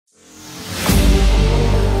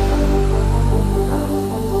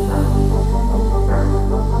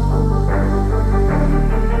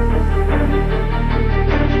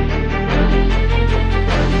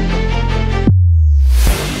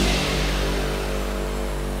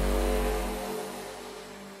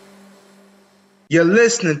You're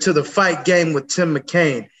listening to The Fight Game with Tim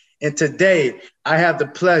McCain. And today I have the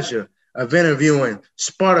pleasure of interviewing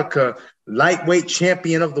Spartyka lightweight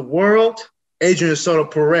champion of the world, Adrian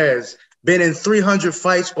Soto-Perez. Been in 300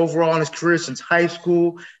 fights overall in his career since high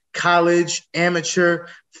school, college, amateur,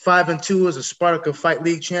 5-2 as a Spartyka Fight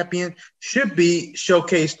League champion. Should be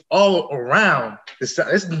showcased all around. This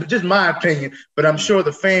is just my opinion, but I'm sure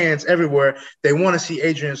the fans everywhere, they want to see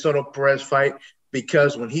Adrian Soto-Perez fight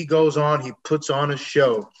because when he goes on, he puts on a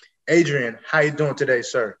show. Adrian, how you doing today,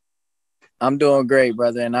 sir? I'm doing great,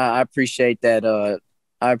 brother, and I appreciate that.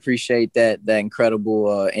 I appreciate that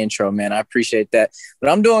incredible intro, man. I appreciate that. But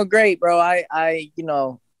I'm doing great, bro.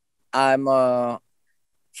 I'm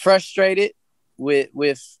frustrated with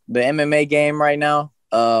the MMA game right now.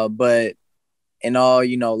 But in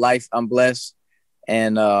all, life, I'm blessed,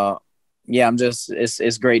 and I'm just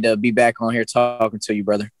it's great to be back on here talking to you,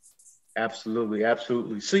 brother. Absolutely,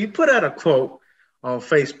 absolutely. So you put out a quote on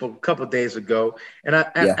Facebook a couple of days ago, and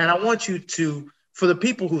I want you to, for the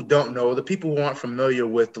people who don't know, the people who aren't familiar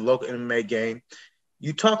with the local MMA game,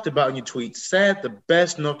 you talked about in your tweet, sad the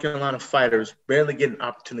best North Carolina fighters barely get an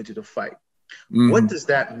opportunity to fight. Mm-hmm. What does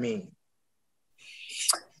that mean?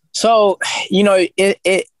 So,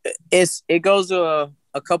 it goes a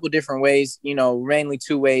couple different ways, mainly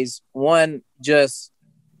two ways. One, just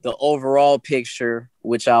the overall picture,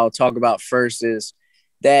 which I'll talk about first, is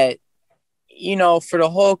that, for the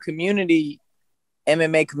whole community,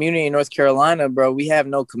 MMA community in North Carolina, bro, we have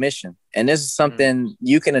no commission. And this is something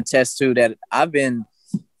you can attest to that I've been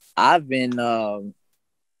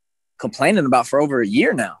complaining about for over a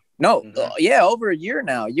year now. Over a year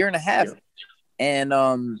now, year and a half. Yeah.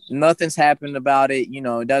 And nothing's happened about it.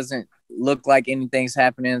 It doesn't look like anything's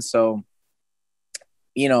happening. So,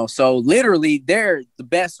 so literally the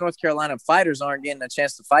best North Carolina fighters aren't getting a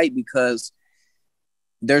chance to fight because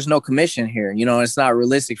there's no commission here. It's not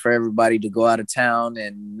realistic for everybody to go out of town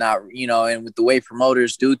and not, and with the way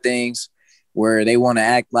promoters do things where they want to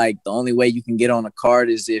act like the only way you can get on a card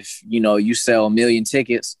is if, you sell 1 million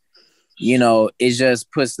tickets, it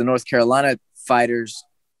just puts the North Carolina fighters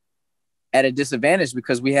at a disadvantage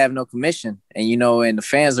because we have no commission. And, and the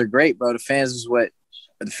fans are great, bro. The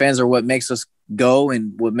fans are what makes us go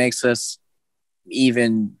and what makes us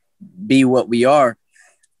even be what we are.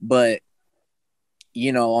 But,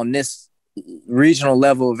 on this regional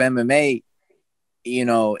level of MMA,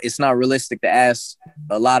 it's not realistic to ask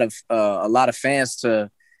a lot of fans to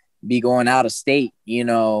be going out of state,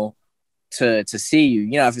 to see you.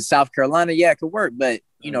 If it's South Carolina, yeah, it could work. But,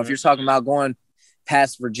 if you're talking about going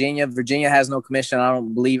past Virginia has no commission, I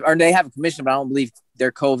don't believe, or they have a commission, but I don't believe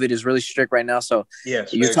their COVID is really strict right now. So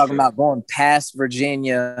yes, you're talking about going past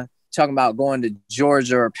Virginia, talking about going to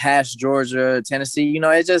Georgia or past Georgia, Tennessee,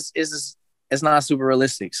 it's not super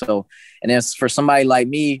realistic. So, and then for somebody like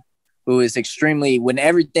me, who is extremely, when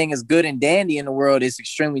everything is good and dandy in the world, it's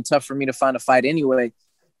extremely tough for me to find a fight anyway.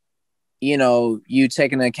 You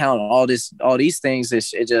take into account all these things,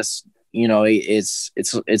 it just,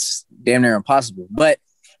 it's damn near impossible. But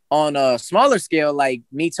on a smaller scale, like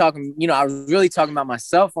me talking, I was really talking about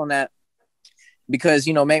myself on that because,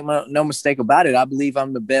 make no mistake about it, I believe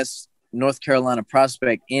I'm the best North Carolina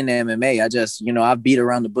prospect in MMA. I just, I've beat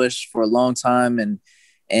around the bush for a long time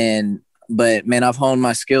but man, I've honed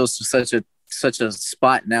my skills to such a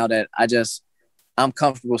spot now that I'm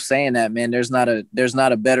comfortable saying that, man, there's not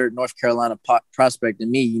a better North Carolina prospect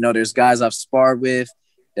than me. There's guys I've sparred with.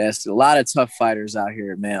 There's a lot of tough fighters out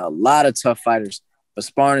here, man, a lot of tough fighters, but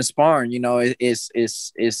sparring is sparring,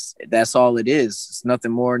 it's that's all it is. It's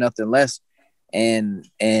nothing more, nothing less. And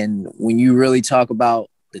when you really talk about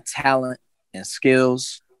the talent and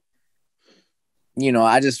skills,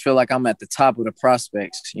 I just feel like I'm at the top of the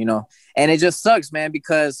prospects, and it just sucks, man,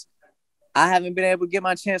 because I haven't been able to get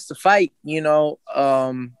my chance to fight, and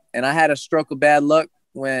I had a stroke of bad luck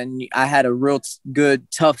when I had a real good,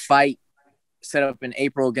 tough fight set up in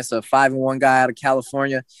April against a 5-1 guy out of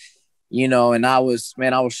California, and I was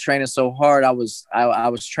training so hard. I was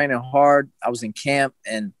training hard. I was in camp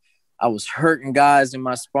and I was hurting guys in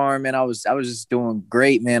my sparring, man. I was just doing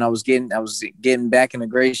great, man. I was getting back into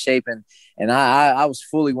great shape, and I was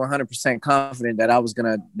fully 100% confident that I was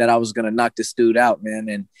gonna knock this dude out,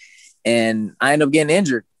 man. And I ended up getting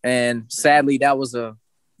injured, and sadly, that was the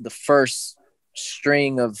first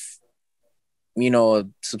string of a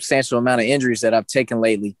substantial amount of injuries that I've taken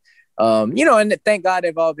lately. And thank God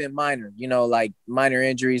they've all been minor, like minor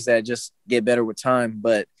injuries that just get better with time,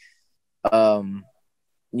 but.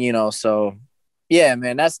 So yeah,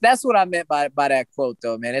 man, that's what I meant by that quote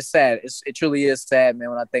though, man. It's sad. It truly is sad, man.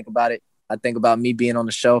 When I think about it, I think about me being on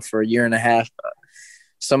the show for a year and a half,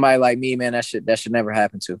 somebody like me, man, that should never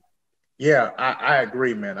happen to. Yeah, I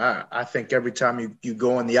agree, man. I think every time you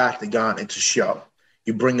go in the octagon, it's a show.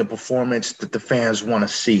 You bring a performance that the fans want to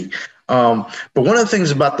see. But one of the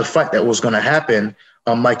things about the fight that was going to happen,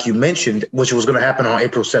 like you mentioned, which was going to happen on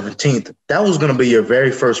April 17th, that was going to be your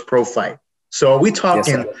very first pro fight. So are we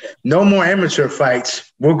talking no more amateur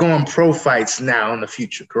fights? We're going pro fights now in the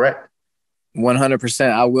future, correct?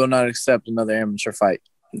 100%. I will not accept another amateur fight.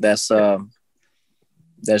 That's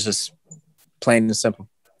just plain and simple.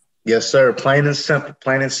 Yes, sir. Plain and simple,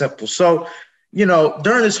 plain and simple. So,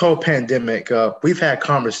 during this whole pandemic, we've had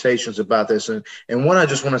conversations about this. And one, I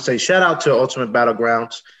just want to say shout out to Ultimate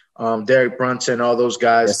Battlegrounds, Derek Brunson, all those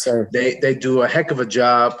guys. Yes, sir. They do a heck of a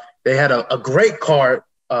job. They had a great card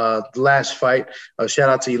the last fight. Shout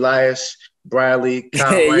out to Elias, Bradley,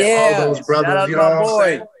 Conway, all those brothers. Shout out you to know my what I'm boy.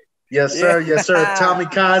 saying? Yes, sir. Yeah. Yes, sir. Tommy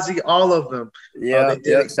Kazi, all of them. Yeah, they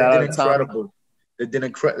did incredible. Tommy. They did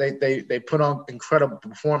they put on incredible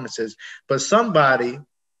performances. But somebody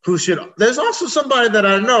there's also somebody that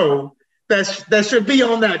I know that should be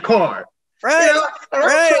on that card. Right. And I'm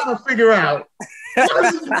trying to figure out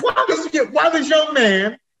why this young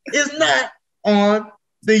man is not on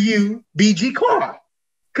the UBG card.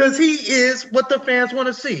 Because he is what the fans want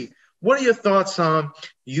to see. What are your thoughts on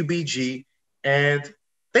UBG? And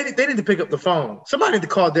they need to pick up the phone. Somebody need to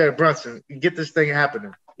call Derek Brunson and get this thing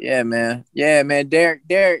happening. Yeah, man.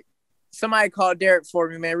 Derek. Somebody call Derek for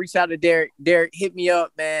me, man. Reach out to Derek. Derek, hit me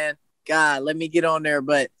up, man. God, let me get on there.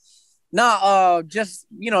 But just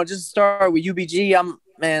start with UBG.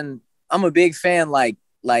 I'm a big fan. Like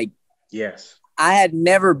yes. I had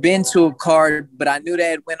never been to a card, but I knew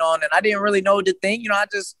that it went on, and I didn't really know the thing. I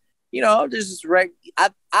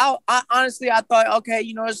honestly I thought, okay,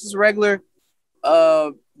 it's just a regular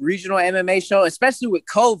regional MMA show, especially with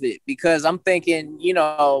COVID, because I'm thinking,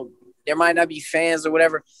 there might not be fans or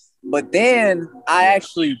whatever. But then I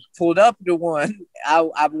actually pulled up to one.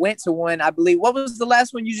 I went to one, I believe. What was the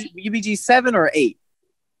last one? UBG 7 or 8?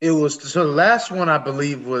 It was, so the last one I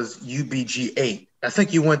believe was UBG 8. I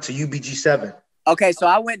think you went to UBG 7. Okay, so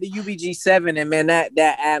I went to UBG 7, and man, that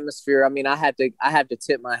atmosphere. I mean, I have to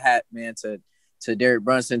tip my hat, man, to Derek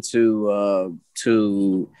Brunson, to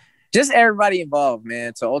just everybody involved,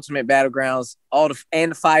 man, to Ultimate Battlegrounds,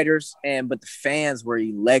 and the fighters, but the fans were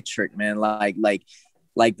electric, man.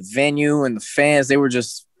 Like the venue and the fans, they were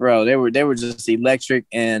just, bro, they were just electric.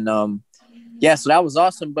 And so that was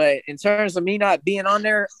awesome. But in terms of me not being on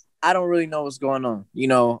there, I don't really know what's going on.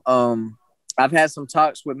 I've had some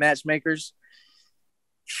talks with matchmakers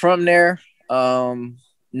from there.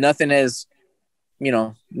 Nothing has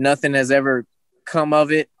ever come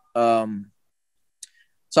of it. So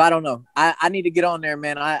I don't know. I need to get on there,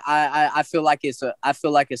 man. I feel like it's a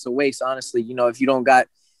waste, honestly. If you don't got,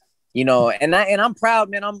 and I'm proud,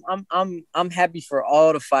 man. I'm happy for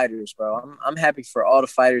all the fighters, bro. I'm happy for all the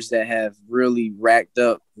fighters that have really racked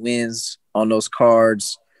up wins on those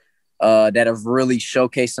cards, that have really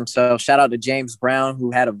showcased themselves. Shout out to James Brown,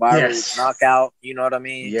 who had a viral knockout. You know what I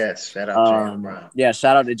mean? Yes, shout out to James Brown. Yeah,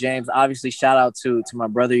 shout out to James. Obviously, shout out to my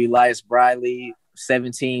brother Elias Briley,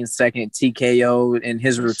 17-second TKO in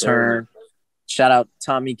his return. Shout out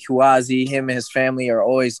Tommy Kazi. Him and his family are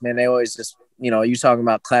always, man, they always just, you talking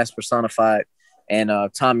about class personified. And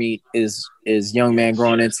Tommy is young man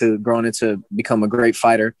growing into become a great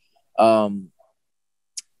fighter. And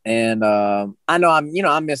I know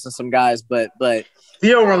I'm missing some guys, but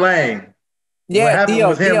Theo Rolane. Yeah, Theo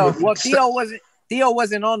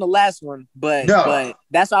wasn't on the last one, but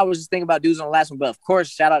that's why I was just thinking about dudes on the last one. But of course,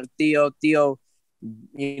 shout out to Theo. Theo,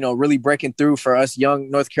 really breaking through for us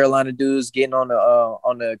young North Carolina dudes, getting on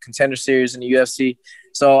the Contender Series in the UFC.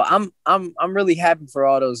 So I'm really happy for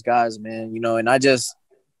all those guys, man. And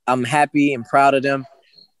I'm happy and proud of them,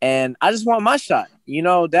 and I just want my shot.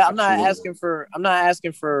 That I'm not asking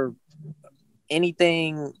for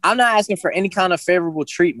anything. I'm not asking for any kind of favorable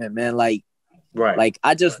treatment, man. Like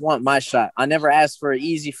I just want my shot. I never asked for an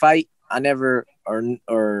easy fight. I never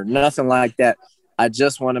or nothing like that. I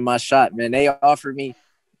just wanted my shot, man. They offered me,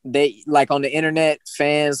 on the internet,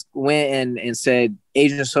 fans went and said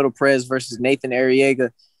Adrian Soto-Perez versus Nathan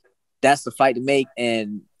Arriaga. That's the fight to make.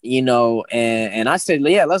 And, and I said,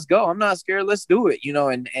 yeah, let's go. I'm not scared. Let's do it.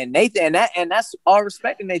 And Nathan, and that's all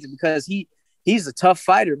respect to Nathan, because he's a tough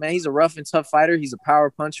fighter, man. He's a rough and tough fighter. He's a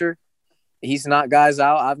power puncher. He's not guys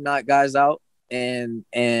out. I've not guys out. And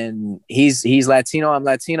he's Latino. I'm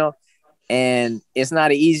Latino. And it's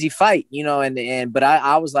not an easy fight, but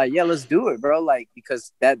I was like, yeah, let's do it, bro.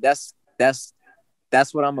 Because that's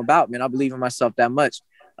what I'm about, man. I believe in myself that much.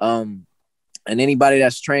 And anybody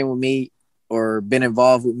that's trained with me or been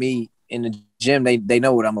involved with me in the gym, they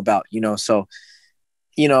know what I'm about, you know. So,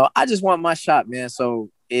 you know, I just want my shot, man. So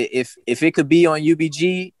if it could be on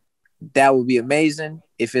UBG, that would be amazing.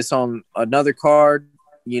 If it's on another card,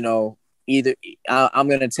 you know, I'm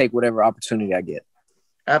going to take whatever opportunity I get.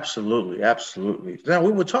 Absolutely, absolutely. Now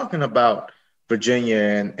we were talking about Virginia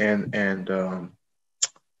and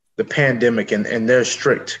the pandemic and their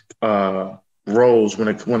strict roles when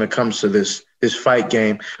it comes to this fight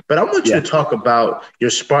game. But I want you to talk about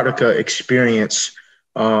your Spartyka experience,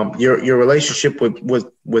 your relationship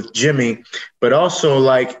with Jimmy, but also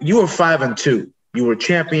like you were 5-2. You were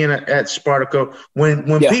champion at Spartyka. When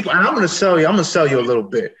people, and I'm gonna sell you a little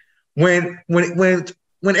bit. When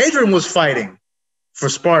Adrian was fighting for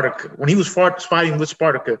Spartyka, when he was fighting with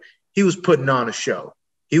Spartyka, he was putting on a show.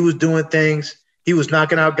 He was doing things. He was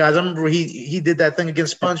knocking out guys. I remember he did that thing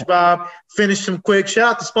against SpongeBob, finished him quick.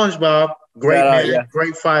 Shout out to SpongeBob, great man,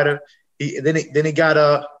 great fighter. Then he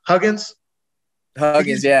got Huggins.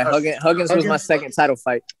 Huggins was my second title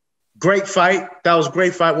fight. Great fight. That was a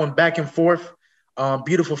great fight. Went back and forth.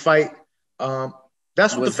 Beautiful fight.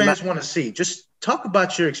 That's what the fans want to see. Just talk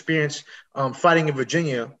about your experience fighting in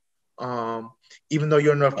Virginia, even though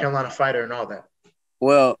you're a North Carolina fighter and all that.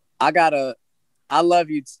 Well, I love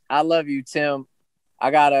you, Tim. I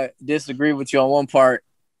gotta disagree with you on one part.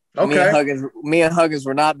 Okay. Me and Huggins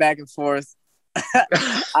were not back and forth.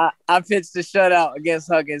 I pitched a shutout against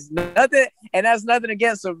Huggins. Nothing, and that's nothing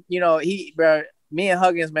against him. You know, me and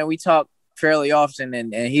Huggins, man, we talk fairly often,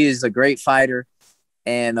 and he is a great fighter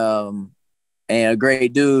and a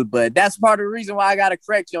great dude. But that's part of the reason why I gotta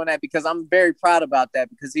correct you on that, because I'm very proud about that,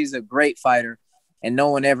 because he's a great fighter, and no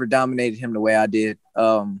one ever dominated him the way I did.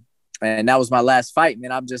 And that was my last fight,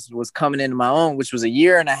 man. I just was coming into my own, which was a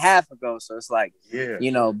year and a half ago. So it's like, you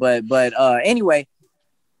know, but anyway,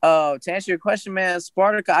 to answer your question, man,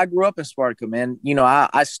 Spartyka, I grew up in Spartyka, man. You know,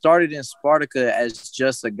 I started in Spartyka as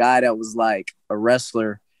just a guy that was like a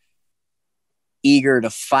wrestler, eager to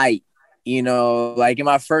fight. You know, like in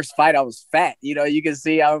my first fight, I was fat. You know, you can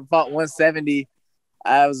see I fought 170.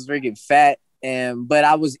 I was freaking fat, but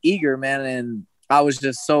I was eager, man. And I was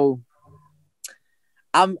just so,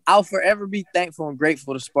 I'll forever be thankful and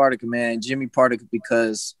grateful to Spartyka, man, Jimmy Partyka,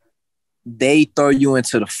 because they throw you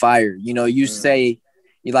into the fire. You know, you say,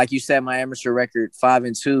 like you said, my amateur record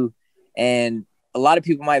 5-2, and a lot of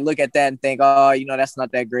people might look at that and think, oh, you know, that's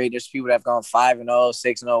not that great. There's people that have gone 5-0,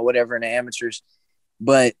 6-0, whatever in the amateurs,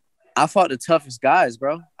 but I fought the toughest guys,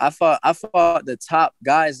 bro. I fought the top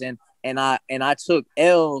guys, and I took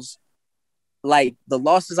L's. Like the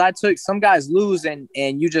losses I took, some guys lose and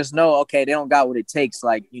you just know, okay, they don't got what it takes.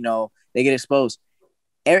 Like, you know, they get exposed.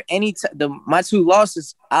 My two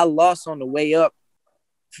losses, I lost on the way up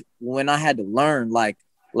when I had to learn. Like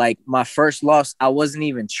my first loss, I wasn't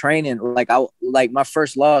even training. My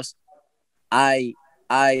first loss, I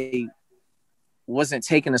wasn't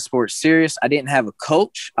taking the sport serious. I didn't have a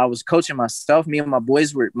coach. I was coaching myself. Me and my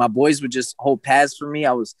boys would just hold pads for me.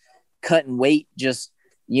 I was cutting weight, just,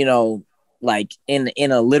 you know, like in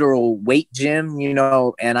a literal weight gym, you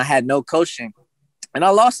know, and I had no coaching, and I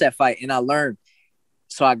lost that fight, and I learned.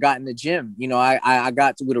 So I got in the gym, you know, I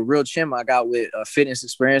got with a real gym. I got with a fitness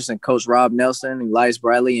experience and Coach Rob Nelson, Elias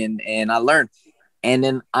Bradley, and I learned. And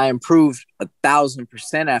then I improved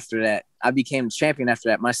 1,000% after that. I became the champion after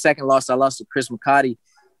that. My second loss, I lost to Chris McCarty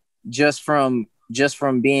just from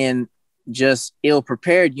being just ill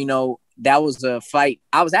prepared. You know, that was a fight.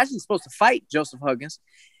 I was actually supposed to fight Joseph Huggins,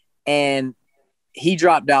 and he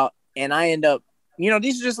dropped out, and I end up, you know,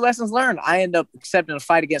 these are just lessons learned. I end up accepting a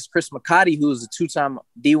fight against Chris McCarty, who was a 2-time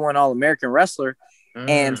D1 All-American wrestler.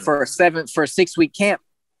 And for a 6-week camp,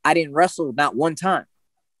 I didn't wrestle not one time,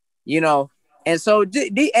 you know? And so,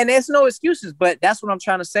 and there's no excuses, but that's what I'm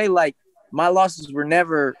trying to say. Like, my losses were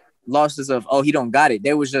never losses of, oh, he don't got it.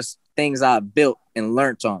 There was just things I built and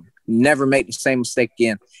learned on. Never make the same mistake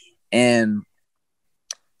again. And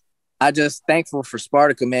I just thankful for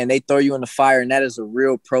Spartyka, man. They throw you in the fire, and that is a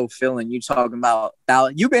real pro feeling. You talking about,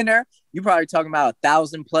 you've been there. You probably talking about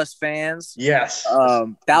 1,000+ fans. Yes.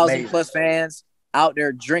 1,000+ fans out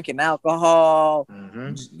there drinking alcohol,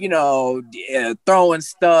 you know, throwing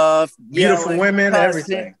stuff. Beautiful women,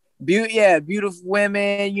 cussing. Everything. Beautiful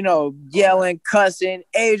women, you know, yelling, cussing.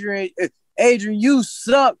 Adrian, you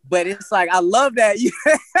suck. But it's like, I love that. You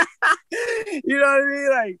know what I mean?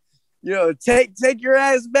 Like, you know, take your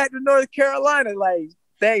ass back to North Carolina. Like,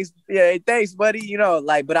 thanks. Yeah, thanks, buddy. You know,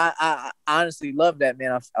 like, but I honestly love that,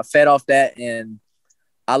 man. I fed off that, and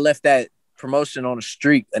I left that promotion on a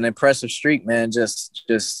streak, an impressive streak, man. Just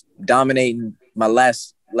dominating my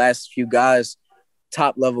last few guys,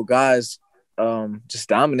 top level guys. Just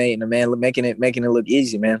dominating them, man, making it look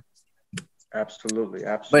easy, man. Absolutely.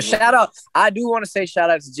 But shout out, I do want to say shout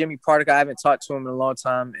out to Jimmy Parker. I haven't talked to him in a long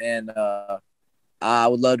time, and I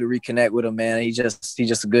would love to reconnect with him, man. He's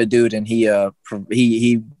just a good dude, and he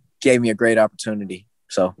gave me a great opportunity.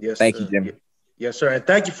 So Yes, thank sir. you, Jimmy. Yes, sir. And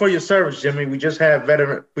thank you for your service, Jimmy. We just had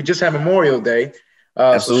Memorial Day.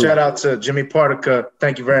 So shout out to Jimmy Parker.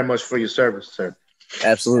 Thank you very much for your service, sir.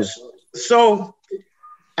 Absolutely. So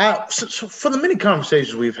for the many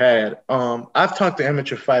conversations we've had, I've talked to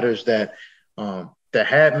amateur fighters that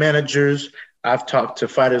had managers. I've talked to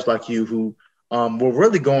fighters like you who were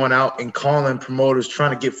really going out and calling promoters,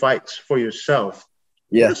 trying to get fights for yourself.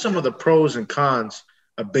 Yeah. What are some of the pros and cons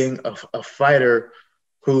of being a fighter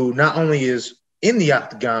who not only is in the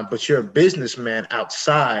octagon, but you're a businessman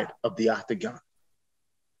outside of the octagon?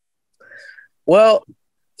 Well,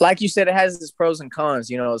 like you said, it has its pros and cons.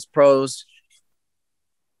 You know, it's pros.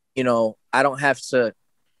 You know, I don't have to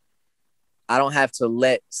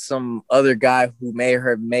let some other guy who may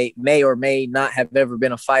or may not have ever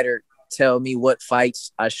been a fighter tell me what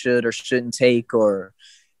fights I should or shouldn't take, or,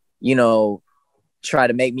 you know, try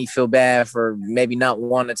to make me feel bad for maybe not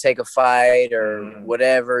wanting to take a fight or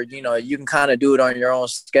whatever. You know, you can kind of do it on your own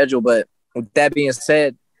schedule. But with that being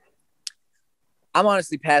said, I'm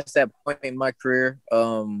honestly past that point in my career.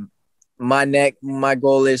 My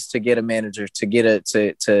goal is to get a manager,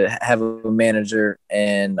 to have a manager.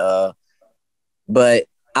 And, but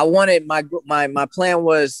I wanted my plan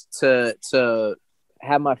was to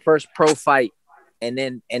have my first pro fight and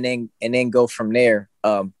then go from there,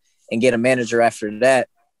 and get a manager after that.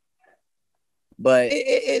 But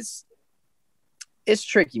it's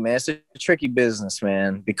tricky, man. It's a tricky business,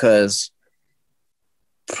 man, because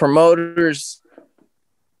promoters,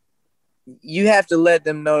 you have to let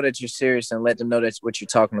them know that you're serious and let them know that's what you're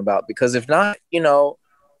talking about. Because if not, they're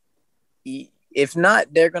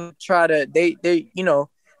going to try to,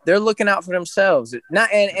 they're looking out for themselves. And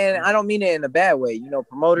I don't mean it in a bad way. You know,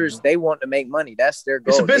 promoters, they want to make money. That's their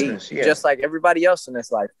goal. It's a business, just like everybody else in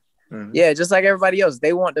this life. Mm-hmm. Yeah, just like everybody else,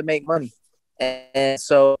 they want to make money. And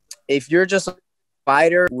so if you're just a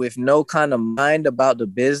fighter with no kind of mind about the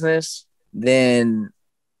business, then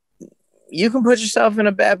you can put yourself in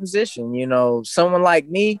a bad position. You know, someone like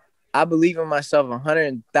me, I believe in myself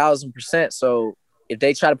 100,000%. So if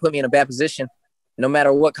they try to put me in a bad position, no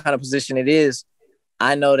matter what kind of position it is,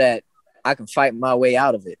 I know that I can fight my way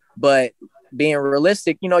out of it. But being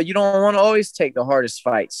realistic, you know, you don't want to always take the hardest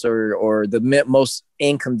fights or the most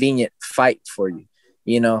inconvenient fight for you,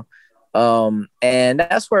 you know. And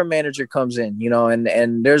that's where a manager comes in, you know,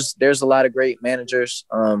 and there's a lot of great managers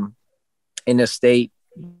in the state.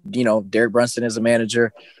 You know, Derek Brunson is a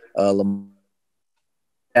manager,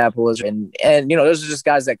 Apple is, and you know, those are just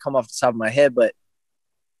guys that come off the top of my head, but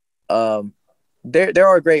there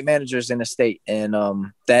are great managers in the state, and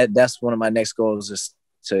that's one of my next goals is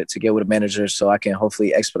to get with a manager so I can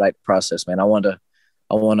hopefully expedite the process, man. I want to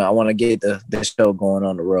get the show going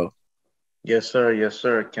on the road. Yes, sir. Yes,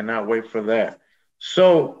 sir. Cannot wait for that.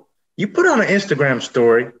 So you put on an Instagram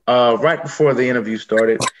story right before the interview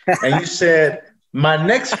started, and you said, my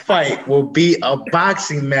next fight will be a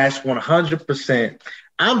boxing match 100%.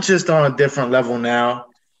 I'm just on a different level now.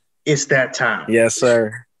 It's that time. Yes,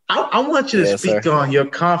 sir. I want you to speak on your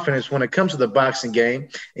confidence when it comes to the boxing game.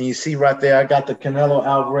 And you see right there, I got the Canelo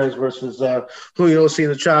Alvarez versus Julio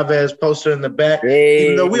Cesar Chavez poster in the back. Hey.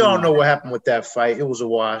 Even though we all know what happened with that fight, it was a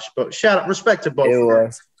wash. But shout out, respect to both of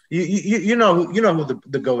them. You know who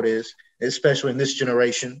the GOAT is, especially in this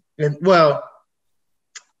generation. And well,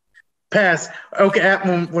 past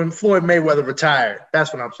when Floyd Mayweather retired,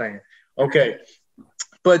 that's what I'm saying. Okay,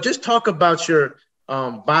 but just talk about your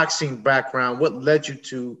boxing background. What led you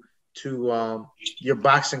to your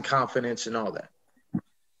boxing confidence and all that?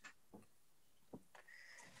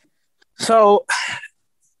 So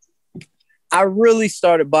I really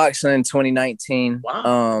started boxing in 2019.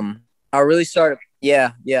 Wow. I really started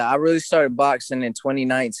boxing in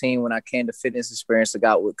 2019 when I came to Fitness Experience. I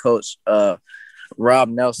got with Coach Rob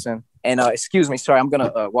Nelson. And excuse me, sorry, I'm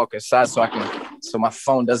gonna walk aside so my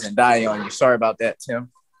phone doesn't die on you. Sorry about that,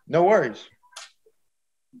 Tim. No worries.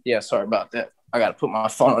 Yeah, sorry about that. I gotta put my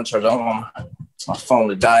phone on charge. I don't want my phone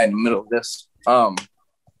to die in the middle of this.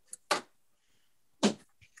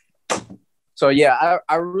 So yeah,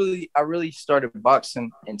 I really started boxing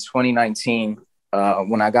in 2019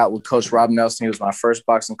 when I got with Coach Rob Nelson. He was my first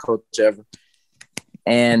boxing coach ever,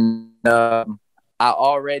 and I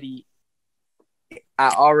already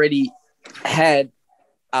had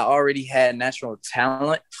natural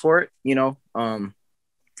talent for it, you know.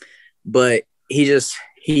 But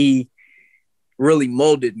he really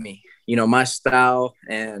molded me, you know, my style,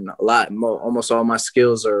 and almost all my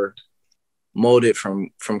skills are molded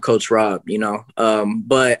from Coach Rob, you know.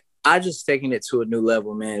 But I just taken it to a new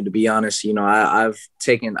level, man. To be honest, you know,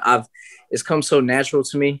 it's come so natural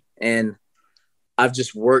to me, and I've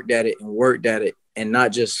just worked at it, and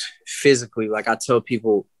not just physically. Like I tell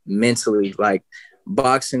people, mentally. Like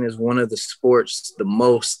boxing is one of the sports the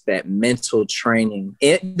most that mental training.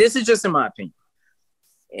 This is just in my opinion.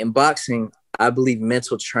 In boxing, I believe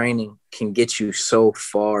mental training can get you so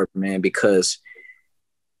far, man, because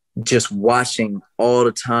just watching all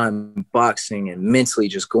the time boxing and mentally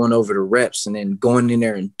just going over the reps and then going in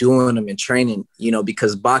there and doing them and training, you know,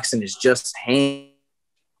 because boxing is just hands.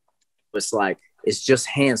 It's just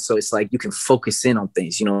hands. So it's like you can focus in on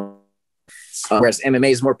things, you know, whereas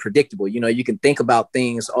MMA is more predictable. You know, you can think about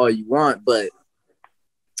things all you want, but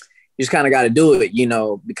you just kind of got to do it, you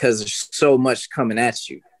know, because there's so much coming at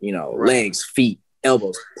you, you know, legs, feet,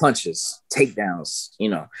 elbows, punches, takedowns, you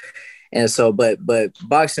know. And so, but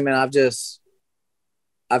boxing, man,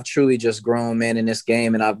 I've truly just grown, man, in this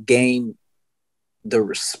game, and I've gained the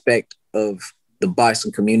respect of the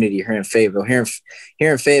boxing community here in Fayetteville. Here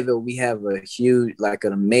in Fayetteville, we have a huge, like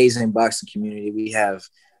an amazing boxing community. We have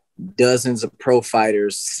dozens of pro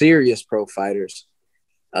fighters, serious pro fighters.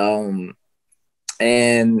 And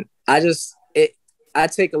I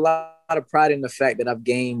take a lot of pride in the fact that I've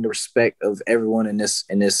gained the respect of everyone in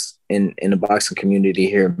the boxing community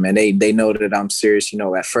here, man. They know that I'm serious. You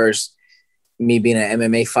know, at first, me being an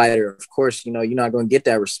MMA fighter, of course, you know, you're not going to get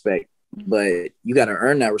that respect, but you got to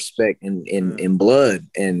earn that respect in blood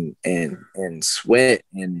and sweat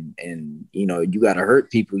and, you know, you got to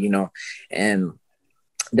hurt people, you know, and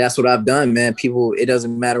that's what I've done, man. People, it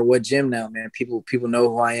doesn't matter what gym now, man. People know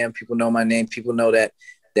who I am. People know my name. People know that,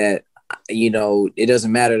 you know, it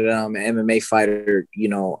doesn't matter that I'm an MMA fighter. You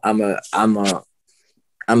know, I'm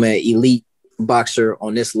an elite boxer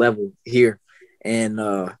on this level here. And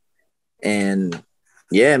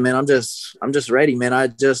yeah, man, I'm just ready,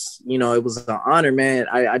 man. You know, it was an honor, man.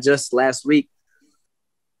 I just last week,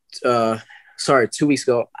 2 weeks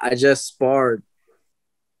ago, I just sparred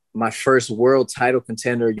my first world title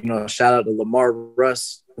contender. You know, shout out to Lamar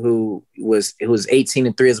Russ, who was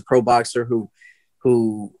 18-3 as a pro boxer, who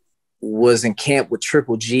was in camp with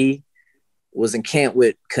Triple G, was in camp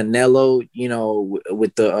with Canelo, you know,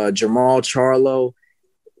 with the Jamal Charlo,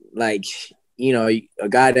 like, you know, a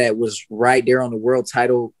guy that was right there on the world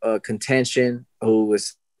title contention,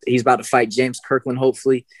 he's about to fight James Kirkland,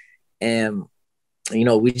 hopefully. And, you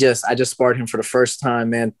know, I just sparred him for the first time,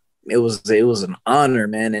 man. It was an honor,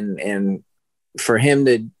 man. And for him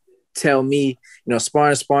to tell me, you know,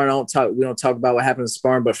 sparring, we don't talk about what happened in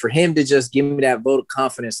sparring, but for him to just give me that vote of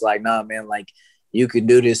confidence, like, nah, man, like, you can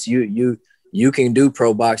do this. You can do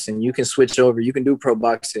pro boxing. You can switch over. You can do pro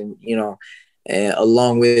boxing, you know, and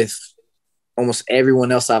along with almost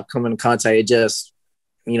everyone else I've come in contact, it just,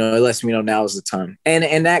 you know, it lets me know now is the time.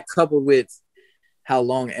 And that coupled with how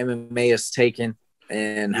long MMA has taken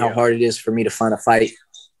and how hard it is for me to find a fight,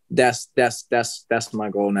 that's my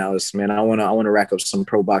goal now. Is, man, I want to rack up some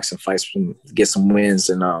pro boxing fights and get some wins,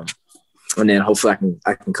 and then hopefully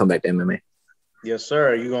I can come back to MMA. Yes,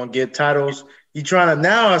 sir. You're gonna get titles. You trying to,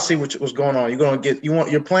 now I see what's going on.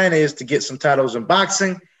 Your plan is to get some titles in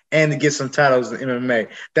boxing and to get some titles in MMA.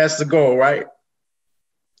 That's the goal, right?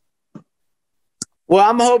 Well,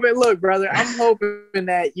 I'm hoping, look, brother, I'm hoping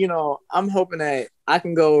that I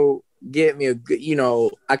can go get me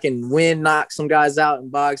I can knock some guys out in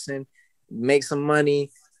boxing, make some money,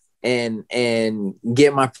 and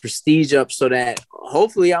get my prestige up so that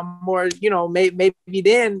hopefully I'm more, you know, maybe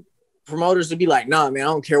then promoters would be like, nah, man, I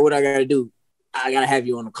don't care what I got to do. I got to have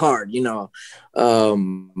you on the card, you know.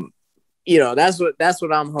 You know, that's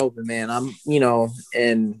what I'm hoping, man. You know,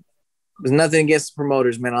 and there's nothing against the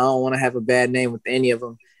promoters, man. I don't want to have a bad name with any of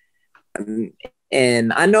them.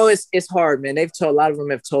 And I know it's hard, man. A lot of them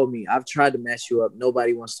have told me, I've tried to match you up.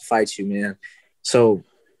 Nobody wants to fight you, man. So,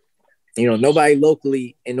 you know, nobody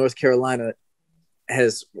locally in North Carolina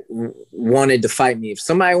has wanted to fight me. If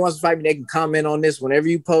somebody wants to fight me, they can comment on this. Whenever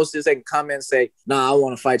you post this, they can comment and say, nah, I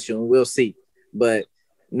want to fight you, and we'll see. But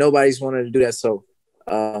nobody's wanted to do that. So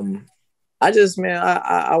I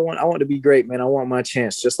want to be great, man. I want my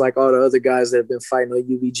chance, just like all the other guys that have been fighting on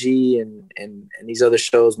UBG and these other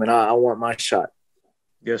shows, man. I want my shot.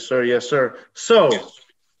 Yes, sir. Yes, sir. So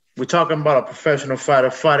we're talking about a professional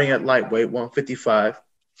fighter fighting at lightweight, 155.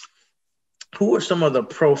 Who are some of the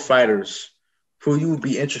pro fighters who you would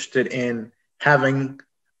be interested in having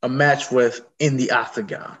a match with in the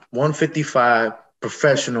octagon? 155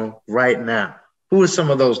 professional right now. Who are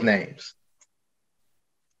some of those names?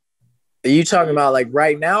 Are you talking about like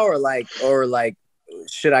right now, or like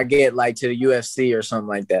should I get like to the UFC or something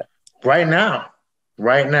like that? Right now,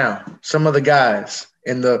 some of the guys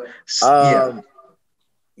in the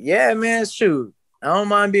Yeah, man, shoot. I don't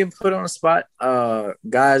mind being put on the spot.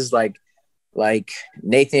 Guys like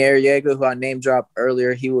Nathan Ariega, who I name dropped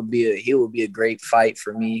earlier, he would be a great fight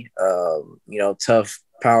for me. Tough,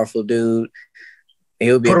 powerful dude.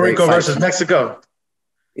 He would be Puerto a great Rico fight versus Mexico.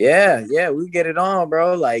 Yeah, we get it on,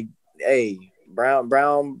 bro. Like, hey, Brown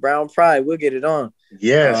Pride, we'll get it on.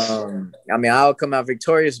 Yes. I mean, I'll come out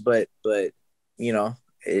victorious, but you know,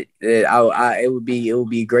 it would be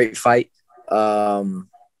a great fight.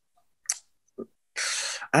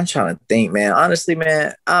 I'm trying to think, man. Honestly,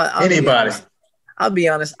 man, Anybody. I'll be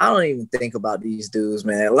honest. I don't even think about these dudes,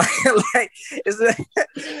 man.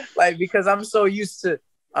 Like because I'm so used to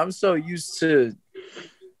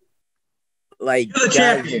like you're the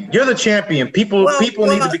champion. You're the champion. People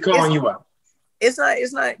need to be calling you out. It's not,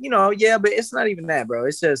 but it's not even that, bro.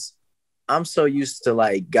 It's just I'm so used to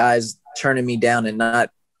like guys turning me down and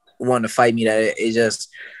not wanting to fight me that it just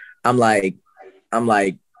I'm like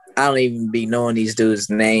I don't even be knowing these dudes'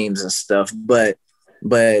 names and stuff. But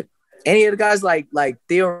any of the guys like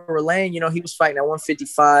Theo Relaine, he was fighting at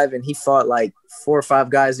 155 and he fought like 4 or 5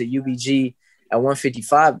 guys at UBG at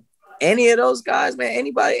 155. Any of those guys, man, any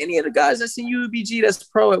of the guys that's in UBG that's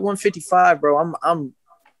pro at 155, bro,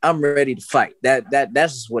 I'm ready to fight. That's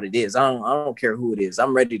just what it is. I don't care who it is.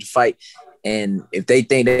 I'm ready to fight. And if they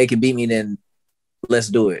think they can beat me, then let's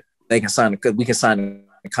do it. We can sign a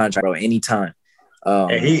contract, bro, anytime.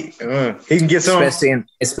 And he can get some,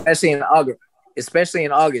 especially in August. Especially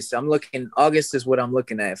in August, August is what I'm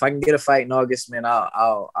looking at. If I can get a fight in August, man,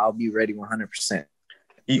 I'll be ready 100%.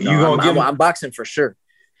 I'm boxing for sure,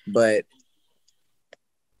 but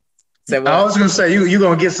I was gonna say you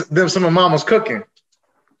gonna get them some of Mama's cooking.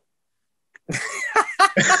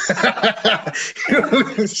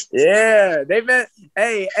 Yeah,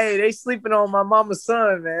 they sleeping on my mama's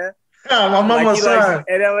son, man. My mama's son.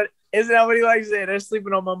 Isn't that what he likes to say? They're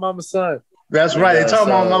sleeping on my mama's son. That's right. They talking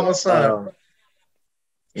about mama's son.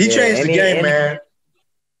 He changed the game, man.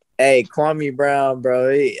 Hey, Kwame Brown,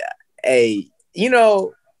 bro. The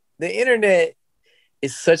internet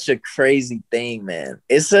is such a crazy thing, man.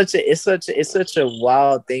 It's such a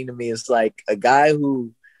wild thing to me. It's like a guy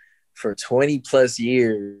who, for 20 plus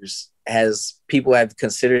years, people have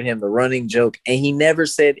considered him the running joke, and he never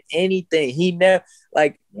said anything.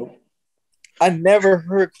 I never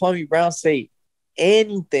heard Kwame Brown say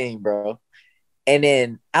anything, bro. And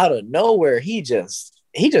then out of nowhere, he just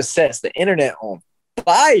sets the internet on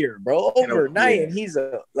fire, bro, overnight. Yeah. And he's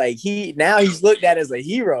looked at as a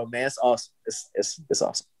hero, man. It's awesome. It's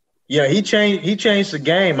awesome. Yeah, he changed the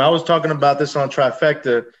game. I was talking about this on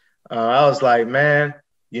Trifecta. I was like, man,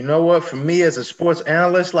 you know what? For me as a sports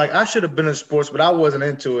analyst, like I should have been in sports, but I wasn't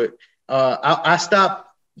into it. I stopped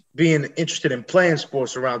being interested in playing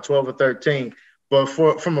sports around 12 or 13. But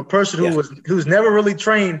from a person who's never really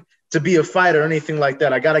trained to be a fighter or anything like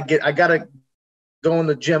that, I gotta go in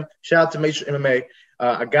the gym. Shout out to Matrix MMA.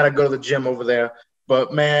 I gotta go to the gym over there.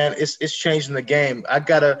 But man, it's changing the game.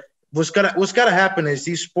 What's gotta happen is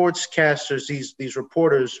these sportscasters, these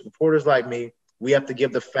reporters like me, we have to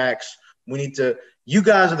give the facts. You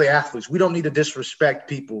guys are the athletes. We don't need to disrespect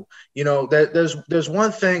people. There's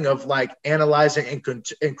one thing of like analyzing and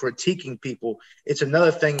critiquing people. It's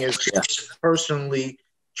another thing is personally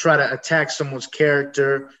try to attack someone's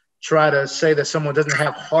character, try to say that someone doesn't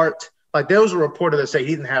have heart. Like there was a reporter that said he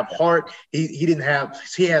didn't have heart. He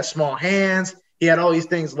had small hands. He had all these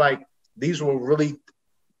things. Like these were really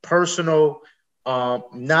personal,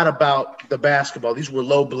 not about the basketball. These were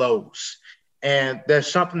low blows. And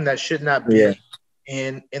there's something that should not be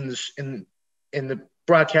in the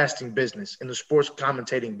broadcasting business, in the sports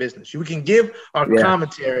commentating business. We can give our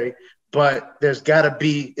commentary, but it's got to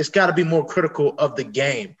be more critical of the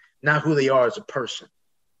game, not who they are as a person.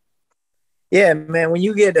 Yeah, man. When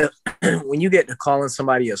you get to calling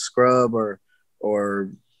somebody a scrub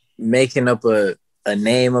or making up a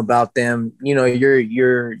name about them,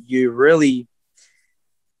 you're really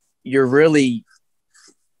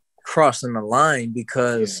crossing the line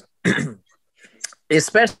because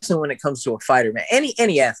especially when it comes to a fighter, man,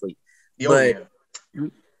 any athlete, but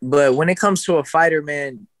when it comes to a fighter,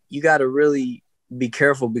 man, you got to really be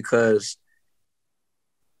careful because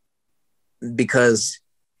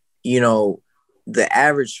the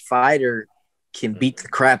average fighter can beat the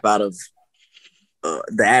crap out of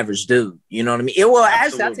the average dude. You know what I mean?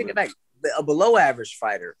 Actually, I'll take it back. A below average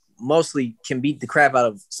fighter mostly can beat the crap out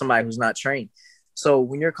of somebody who's not trained. So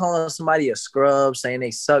when you're calling somebody a scrub, saying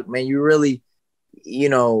they suck, man, you really,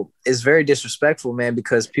 it's very disrespectful, man,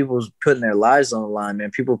 because people's putting their lives on the line,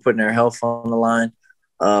 man. People putting their health on the line.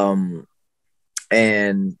 And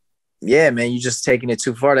yeah, man, you just taking it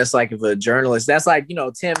too far. That's like if a journalist, that's like,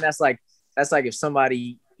 Tim, that's like if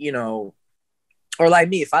somebody, or like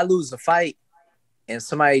me, if I lose a fight and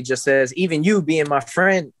somebody just says, even you being my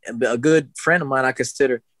friend, a good friend of mine, I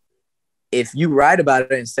consider, if you write about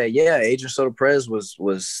it and say, yeah, Adrian Soto-Perez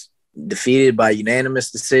was defeated by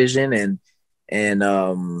unanimous decision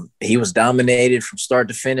and he was dominated from start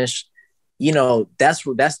to finish,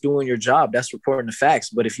 that's doing your job. That's reporting the facts.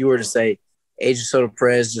 But if you were to say Adrian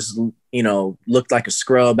Soto-Perez just, looked like a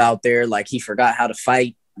scrub out there, like he forgot how to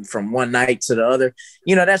fight from one night to the other,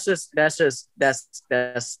 that's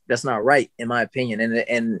not right, in my opinion.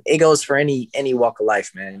 And it goes for any walk of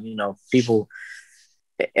life, man.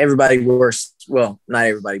 Everybody works, well, not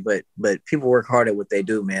everybody, but people work hard at what they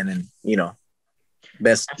do, man. And,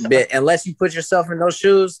 unless you put yourself in those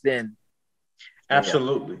shoes, then.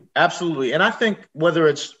 Absolutely. Absolutely. And I think whether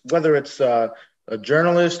it's a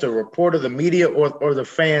journalist, a reporter, the media, or the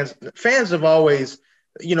fans have always,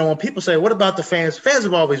 when people say, what about the fans? Fans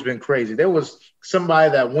have always been crazy. There was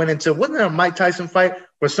somebody that went into, wasn't there a Mike Tyson fight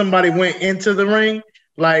where somebody went into the ring?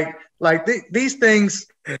 These things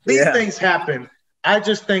happen. I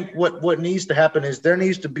just think what needs to happen is there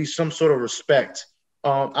needs to be some sort of respect.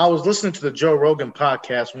 I was listening to the Joe Rogan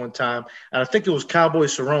podcast one time, and I think it was Cowboy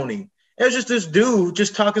Cerrone. It was just this dude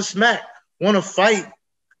just talking smack, want to fight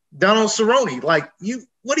Donald Cerrone. Like,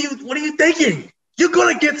 what are you thinking? He's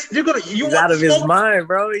out of his mind,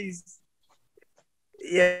 bro. He's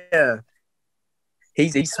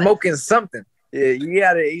smoking something.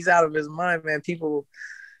 Yeah, he's out of his mind, man. People,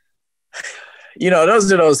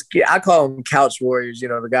 those are those, I call them couch warriors,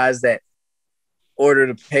 the guys that order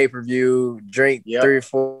the pay-per-view, drink 3 or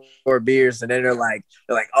 4 beers, and then they're like,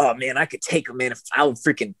 oh man, I could take him, man.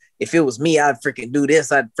 If it was me, I'd freaking do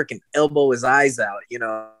this. I'd freaking elbow his eyes out,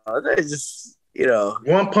 They're just,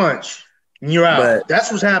 one punch and you're out. But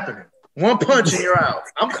that's what's happening. One punch and you're out.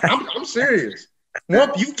 I'm serious.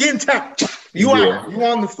 You getting tapped, you out. You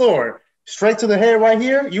on the floor. Straight to the head right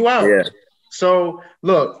here, you out. Yeah. So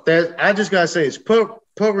look, I just gotta say, it's put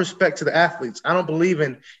respect to the athletes. I don't believe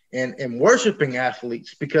in worshiping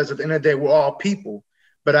athletes, because at the end of the day, we're all people.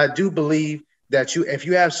 But I do believe that if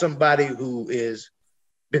you have somebody who is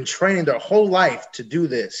been training their whole life to do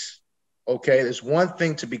this, okay, it's one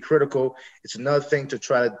thing to be critical. It's another thing to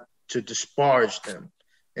try to disparage them.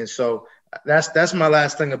 And so that's my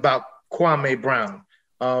last thing about Kwame Brown.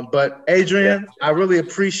 But Adrian, I really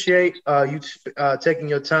appreciate you taking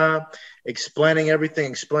your time, explaining everything,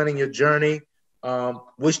 explaining your journey.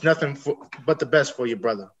 Wish nothing but the best for you,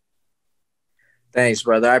 brother. Thanks,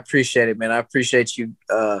 brother. I appreciate it, man. I appreciate you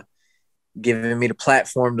giving me the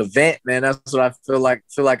platform to vent, man. That's what I feel like. I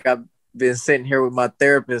feel like I've been sitting here with my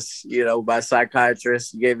therapist, my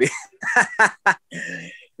psychiatrist. You gave me,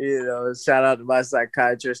 shout out to my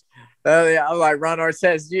psychiatrist. I'm like Ron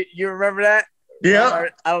Artest. You remember that? Yeah.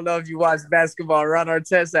 I don't know if you watched basketball. Ron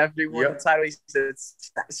Artest, after he won the title, he said,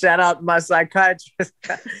 shout out to my psychiatrist.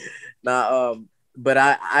 But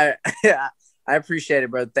I appreciate it,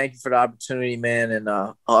 brother. Thank you for the opportunity, man. And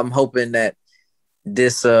I'm hoping that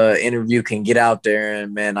this interview can get out there,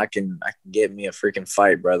 and man, I can get me a freaking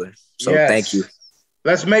fight, brother. So Thank you.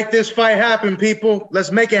 Let's make this fight happen, people.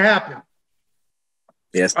 Let's make it happen.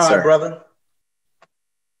 Yes, all sir. Right, brother.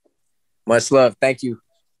 Much love. Thank you.